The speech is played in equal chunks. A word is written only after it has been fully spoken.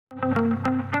A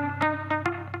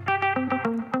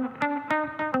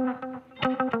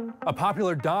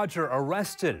popular Dodger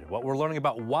arrested. What we're learning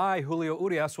about why Julio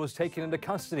Urías was taken into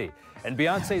custody. And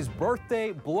Beyonce's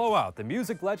birthday blowout, the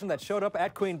music legend that showed up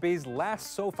at Queen Bee's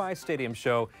last SoFi Stadium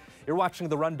show. You're watching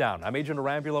The Rundown. I'm Agent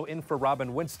Arambulo in for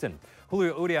Robin Winston.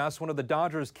 Julio Urías, one of the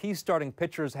Dodgers' key starting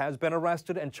pitchers, has been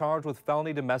arrested and charged with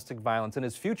felony domestic violence, and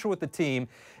his future with the team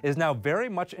is now very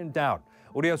much in doubt.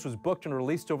 Urías was booked and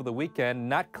released over the weekend.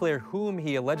 Not clear whom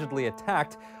he allegedly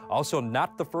attacked. Also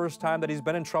not the first time that he's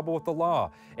been in trouble with the law.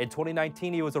 In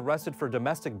 2019, he was arrested for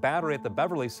domestic battery at the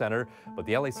Beverly Center, but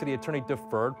the LA City Attorney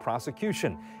deferred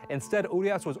prosecution. Instead,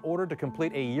 Urías was ordered to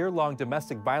complete a year-long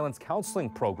domestic violence counseling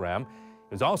program.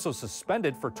 He was also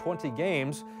suspended for 20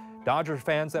 games. Dodger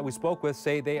fans that we spoke with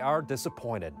say they are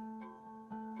disappointed.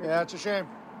 Yeah, it's a shame.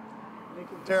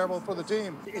 Terrible for the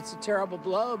team. It's a terrible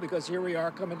blow because here we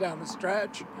are coming down the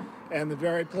stretch, and the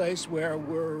very place where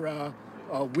we're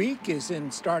weak is in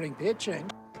starting pitching.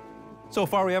 So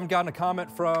far, we haven't gotten a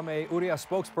comment from a Urías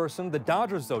spokesperson. The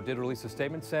Dodgers, though, did release a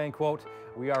statement saying, quote,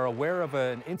 "We are aware of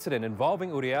an incident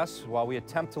involving Urías. While we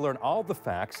attempt to learn all the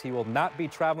facts, he will not be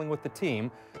traveling with the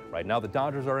team. Right now, the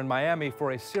Dodgers are in Miami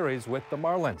for a series with the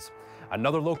Marlins."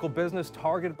 Another local business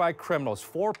targeted by criminals.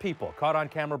 4 people caught on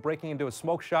camera breaking into a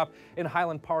smoke shop in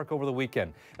Highland Park over the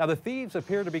weekend. Now, the thieves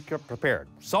appear to be prepared,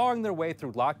 sawing their way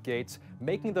through locked gates,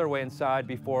 making their way inside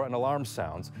before an alarm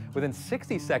sounds. Within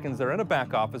 60 seconds, they're in a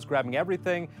back office, grabbing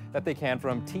everything that they can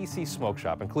from TC Smoke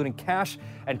Shop, including cash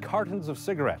and cartons of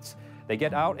cigarettes. They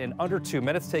get out in under 2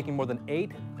 minutes, taking more than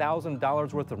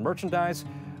 $8,000 worth of merchandise.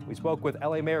 We spoke with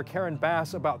LA Mayor Karen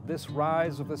Bass about this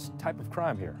rise of this type of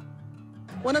crime here.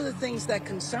 One of the things that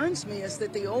concerns me is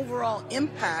that the overall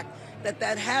impact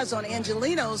that has on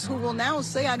Angelenos, who will now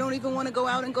say, I don't even want to go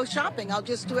out and go shopping. I'll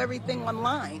just do everything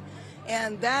online.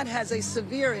 And that has a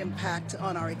severe impact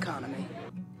on our economy.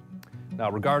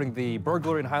 Now, regarding the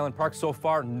burglary in Highland Park, so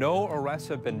far, no arrests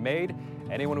have been made.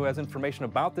 Anyone who has information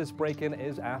about this break-in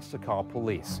is asked to call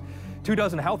police.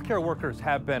 24 healthcare workers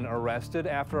have been arrested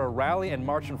after a rally and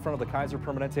march in front of the Kaiser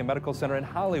Permanente Medical Center in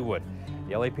Hollywood.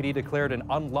 The LAPD declared an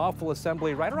unlawful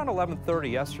assembly right around 11:30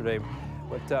 yesterday,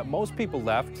 but most people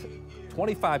left.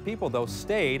 25 people, though,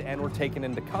 stayed and were taken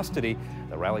into custody.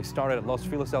 The rally started at Los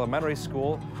Feliz Elementary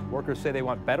School. Workers say they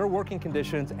want better working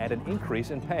conditions and an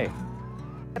increase in pay.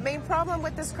 The main problem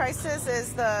with this crisis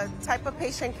is the type of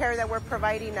patient care that we're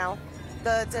providing now,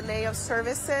 the delay of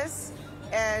services,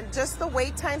 and just the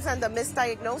wait times and the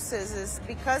misdiagnosis is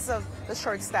because of the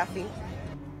short staffing.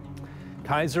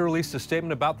 Kaiser released a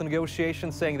statement about the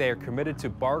negotiations, saying they are committed to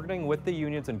bargaining with the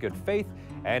unions in good faith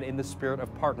and in the spirit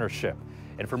of partnership.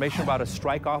 Information about a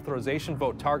strike authorization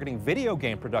vote targeting video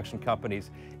game production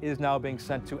companies is now being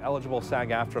sent to eligible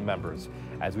SAG-AFTRA members.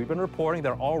 As we've been reporting,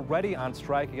 they're already on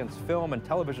strike against film and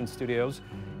television studios.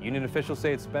 Union officials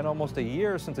say it's been almost a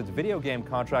year since its video game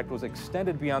contract was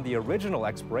extended beyond the original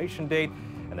expiration date,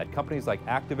 and that companies like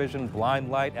Activision,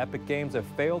 Blindlight, Epic Games have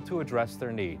failed to address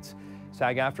their needs.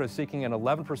 SAG-AFTRA is seeking an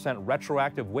 11%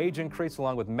 retroactive wage increase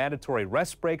along with mandatory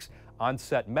rest breaks,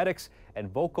 on-set medics, and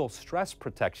vocal stress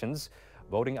protections.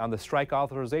 Voting on the strike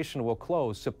authorization will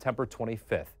close September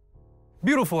 25th.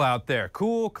 Beautiful out there.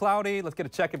 Cool, cloudy. Let's get a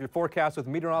check of your forecast with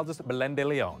meteorologist Belen de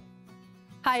Leon.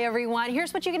 Hi, everyone.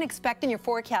 Here's what you can expect in your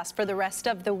forecast for the rest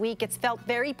of the week. It's felt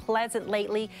very pleasant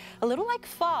lately, a little like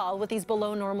fall with these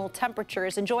below normal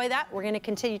temperatures. Enjoy that. We're going to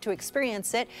continue to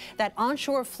experience it. That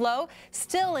onshore flow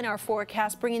still in our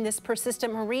forecast, bringing this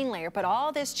persistent marine layer. But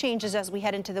all this changes as we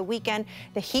head into the weekend.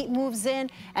 The heat moves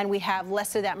in and we have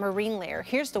less of that marine layer.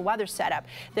 Here's the weather setup.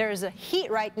 There's a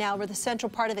heat right now over the central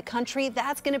part of the country.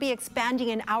 That's going to be expanding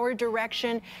in our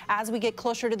direction as we get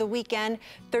closer to the weekend.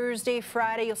 Thursday,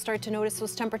 Friday, you'll start to notice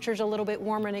those temperatures a little bit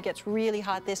warmer and it gets really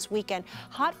hot this weekend.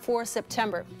 Hot for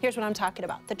September. Here's what I'm talking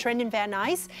about. The trend in Van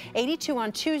Nuys, 82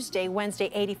 on Tuesday,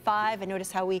 Wednesday 85. And notice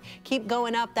how we keep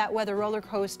going up that weather roller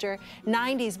coaster.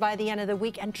 90s by the end of the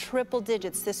week and triple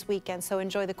digits this weekend. So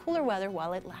enjoy the cooler weather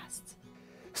while it lasts.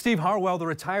 Steve Harwell, the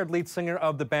retired lead singer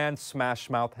of the band Smash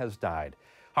Mouth, has died.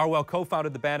 Harwell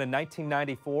co-founded the band in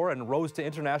 1994 and rose to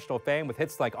international fame with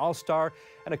hits like All Star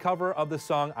and a cover of the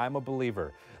song I'm a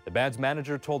Believer. The band's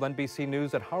manager told NBC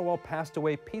News that Harwell passed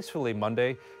away peacefully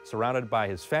Monday, surrounded by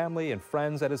his family and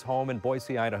friends at his home in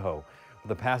Boise, Idaho. For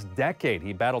the past decade,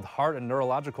 he battled heart and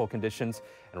neurological conditions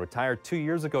and retired 2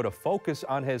 years ago to focus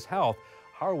on his health.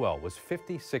 Harwell was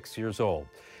 56 years old.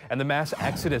 And the mass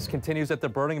exodus continues at the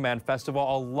Burning Man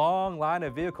Festival. A long line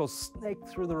of vehicles snake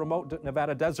through the remote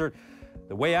Nevada desert.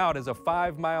 The way out is a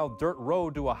 5-mile dirt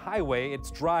road to a highway.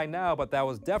 It's dry now, but that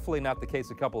was definitely not the case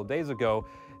a couple of days ago.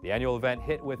 The annual event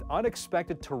hit with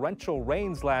unexpected torrential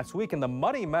rains last week, and the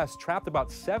muddy mess trapped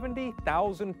about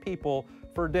 70,000 people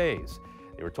for days.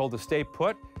 They were told to stay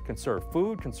put, conserve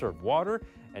food, conserve water,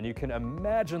 and you can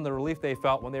imagine the relief they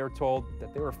felt when they were told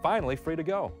that they were finally free to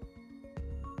go.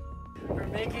 We're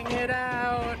making it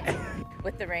out.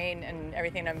 With the rain and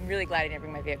everything, I'm really glad I didn't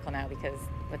bring my vehicle now, because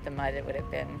with the mud it would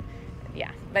have been,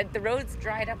 yeah. But the roads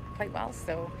dried up quite well,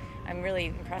 so I'm really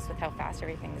impressed with how fast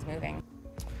everything is moving.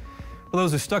 For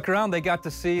those who stuck around, they got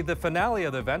to see the finale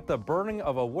of the event, the burning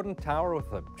of a wooden tower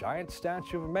with a giant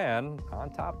statue of a man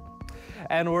on top.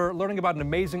 And we're learning about an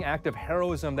amazing act of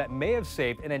heroism that may have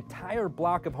saved an entire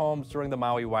block of homes during the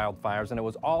Maui wildfires, and it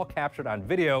was all captured on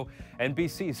video.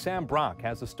 NBC's Sam Brock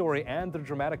has the story and the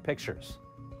dramatic pictures.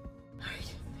 All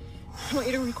right. I want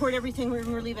you to record everything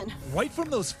when we're leaving. Right from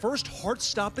those first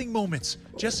heart-stopping moments,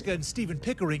 Jessica and Stephen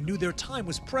Pickering knew their time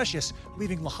was precious,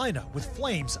 leaving Lahaina with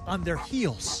flames on their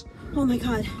heels. Oh my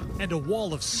God. And a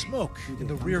wall of smoke in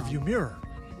the rearview mirror.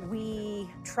 We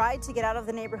tried to get out of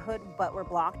the neighborhood, but were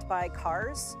blocked by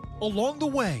cars. Along the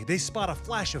way, they spot a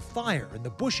flash of fire in the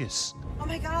bushes. Oh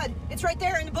my God, it's right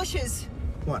there in the bushes.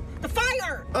 What? The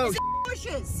fire! Oh, it's in the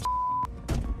bushes!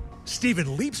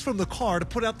 Stephen leaps from the car to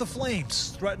put out the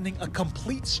flames, threatening a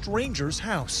complete stranger's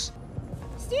house.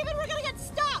 Stephen, we're gonna get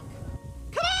stuck!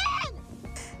 Come on!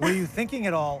 Were you thinking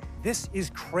at all, this is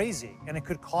crazy and it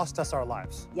could cost us our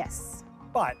lives? Yes.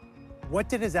 But what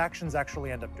did his actions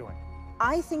actually end up doing?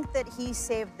 I think that he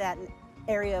saved that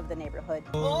area of the neighborhood.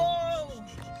 Oh!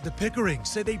 The Pickerings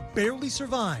say they barely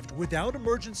survived without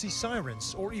emergency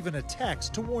sirens or even a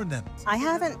text to warn them. I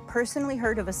haven't personally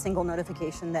heard of a single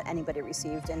notification that anybody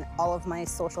received in all of my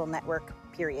social network,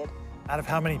 period. Out of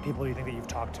how many people do you think that you've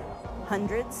talked to?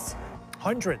 Hundreds.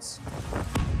 Hundreds.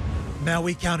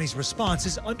 Maui County's response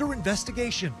is under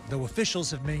investigation, though officials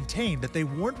have maintained that they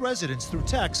warned residents through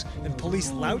texts and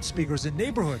police loudspeakers in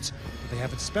neighborhoods, but they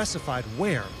haven't specified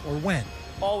where or when.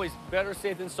 Always better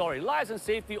safe than sorry. Lives and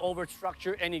safety over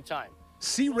structure anytime.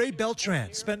 C. Ray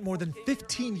Beltran spent more than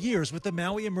 15 years with the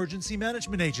Maui Emergency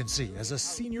Management Agency as a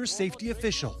senior safety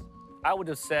official. I would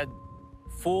have said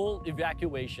full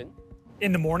evacuation.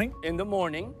 In the morning? In the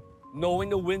morning, knowing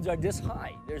the winds are this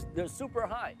high. They're super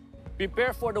high.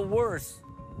 Prepare for the worst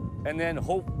and then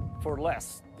hope for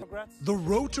less. The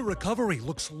road to recovery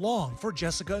looks long for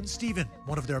Jessica and Stephen.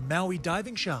 One of their Maui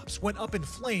diving shops went up in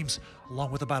flames,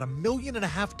 along with about $1.5 million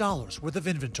worth of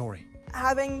inventory.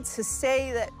 Having to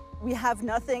say that we have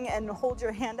nothing and hold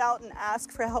your hand out and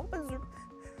ask for help is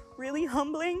really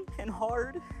humbling and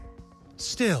hard.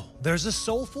 Still, there's a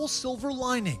soulful silver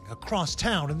lining across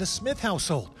town in the Smith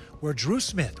household, where Drew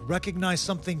Smith recognized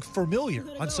something familiar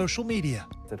on social media.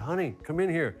 I said, honey, come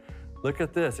in here. Look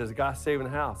at this. There's a guy saving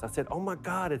the house. I said, oh my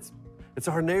God, it's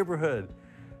our neighborhood.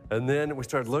 And then we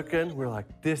started looking. We're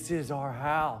like, this is our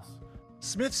house.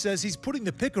 Smith says he's putting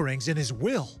the Pickerings in his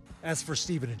will. As for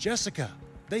Stephen and Jessica,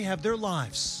 they have their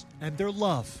lives and their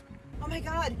love. Oh my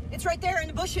God, it's right there in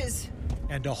the bushes.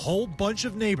 And a whole bunch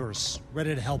of neighbors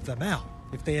ready to help them out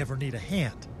if they ever need a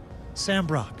hand. Sam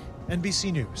Brock,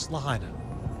 NBC News, Lahaina.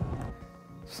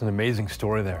 It's an amazing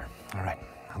story there. All right.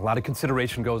 A lot of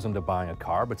consideration goes into buying a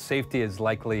car, but safety is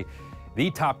likely the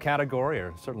top category,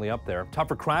 or certainly up there.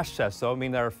 Tougher crash tests, though,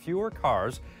 mean there are fewer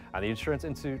cars on the Insurance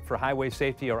Institute for Highway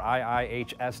Safety, or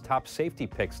IIHS, top safety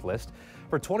picks list.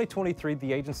 For 2023,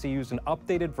 the agency used an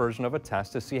updated version of a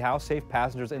test to see how safe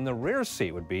passengers in the rear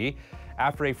seat would be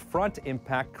after a front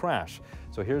impact crash.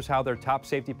 So here's how their top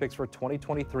safety picks for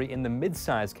 2023 in the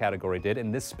midsize category did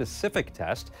in this specific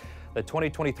test. The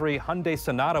 2023 Hyundai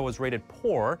Sonata was rated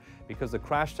poor because the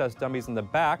crash test dummies in the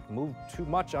back moved too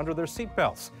much under their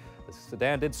seatbelts. The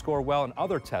sedan did score well in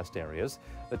other test areas.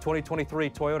 The 2023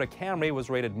 Toyota Camry was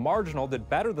rated marginal, did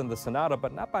better than the Sonata,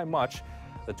 but not by much.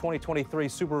 The 2023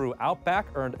 Subaru Outback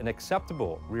earned an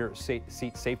acceptable rear seat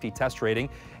safety test rating,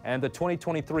 and the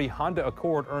 2023 Honda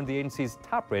Accord earned the agency's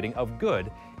top rating of good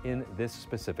in this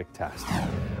specific test.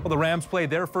 Well, the Rams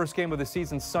played their first game of the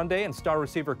season Sunday, and star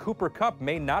receiver Cooper Kupp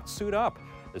may not suit up.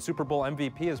 The Super Bowl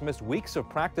MVP has missed weeks of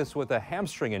practice with a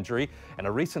hamstring injury, and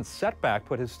a recent setback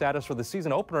put his status for the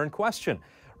season opener in question.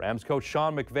 Rams coach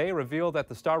Sean McVay revealed that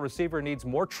the star receiver needs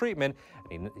more treatment,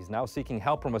 and he's now seeking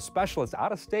help from a specialist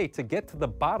out of state to get to the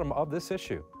bottom of this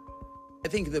issue. I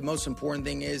think the most important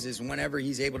thing is whenever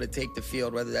he's able to take the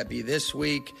field, whether that be this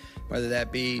week, whether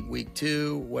that be week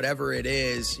 2, whatever it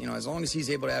is, you know, as long as he's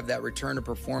able to have that return to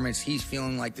performance, he's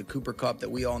feeling like the Cooper Kupp that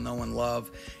we all know and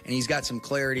love, and he's got some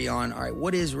clarity on, all right,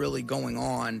 what is really going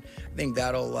on. I think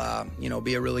that'll,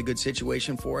 be a really good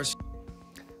situation for us.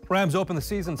 Rams open the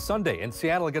season Sunday in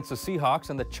Seattle against the Seahawks,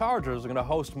 and the Chargers are going to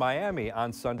host Miami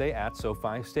on Sunday at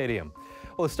SoFi Stadium.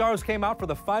 Well, the stars came out for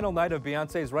the final night of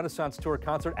Beyoncé's Renaissance Tour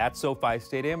concert at SoFi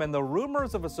Stadium, and the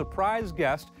rumors of a surprise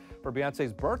guest for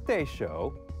Beyoncé's birthday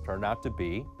show turned out to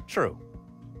be true.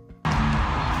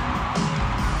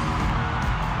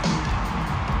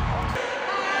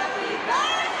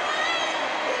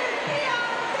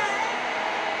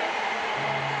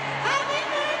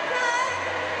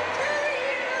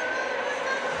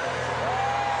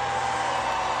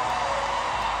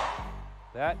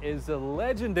 That is the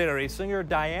legendary singer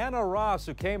Diana Ross,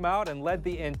 who came out and led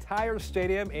the entire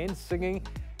stadium in singing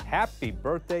Happy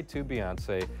Birthday to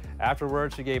Beyoncé.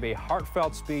 Afterwards, she gave a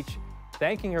heartfelt speech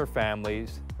thanking her family,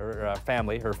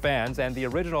 her fans, and the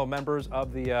original members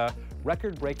of the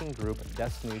record-breaking group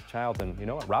Destiny's Child. And you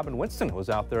know what? Robin Winston was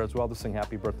out there as well to sing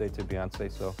Happy Birthday to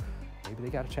Beyoncé, so maybe they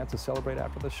got a chance to celebrate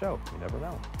after the show. You never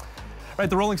know. All right,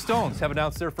 the Rolling Stones have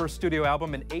announced their first studio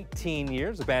album in 18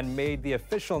 years. The band made the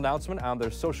official announcement on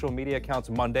their social media accounts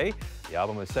Monday. The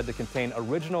album is said to contain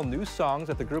original new songs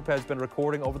that the group has been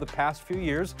recording over the past few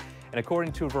years. And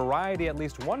according to Variety, at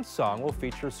least one song will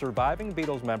feature surviving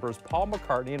Beatles members Paul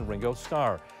McCartney and Ringo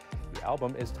Starr. The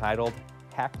album is titled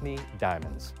Hackney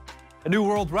Diamonds. A new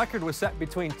world record was set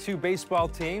between two baseball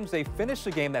teams. They finished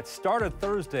a game that started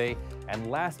Thursday and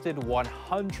lasted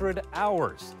 100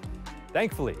 hours.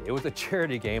 Thankfully, it was a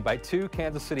charity game by two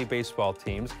Kansas City baseball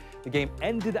teams. The game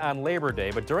ended on Labor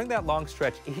Day, but during that long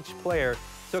stretch, each player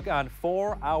took on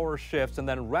 4-hour shifts and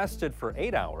then rested for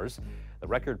 8 hours. The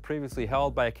record previously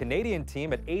held by a Canadian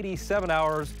team at 87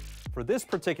 hours. For this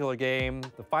particular game,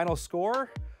 the final score,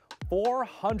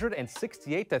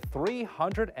 468 to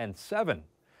 307.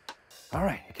 All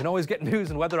right, you can always get news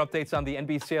and weather updates on the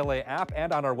NBCLA app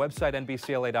and on our website,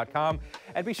 NBCLA.com.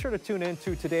 And be sure to tune in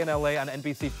to Today in LA on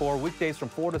NBC4 weekdays from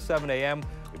 4 to 7 a.m.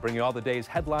 We bring you all the day's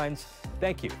headlines.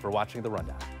 Thank you for watching The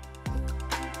Rundown.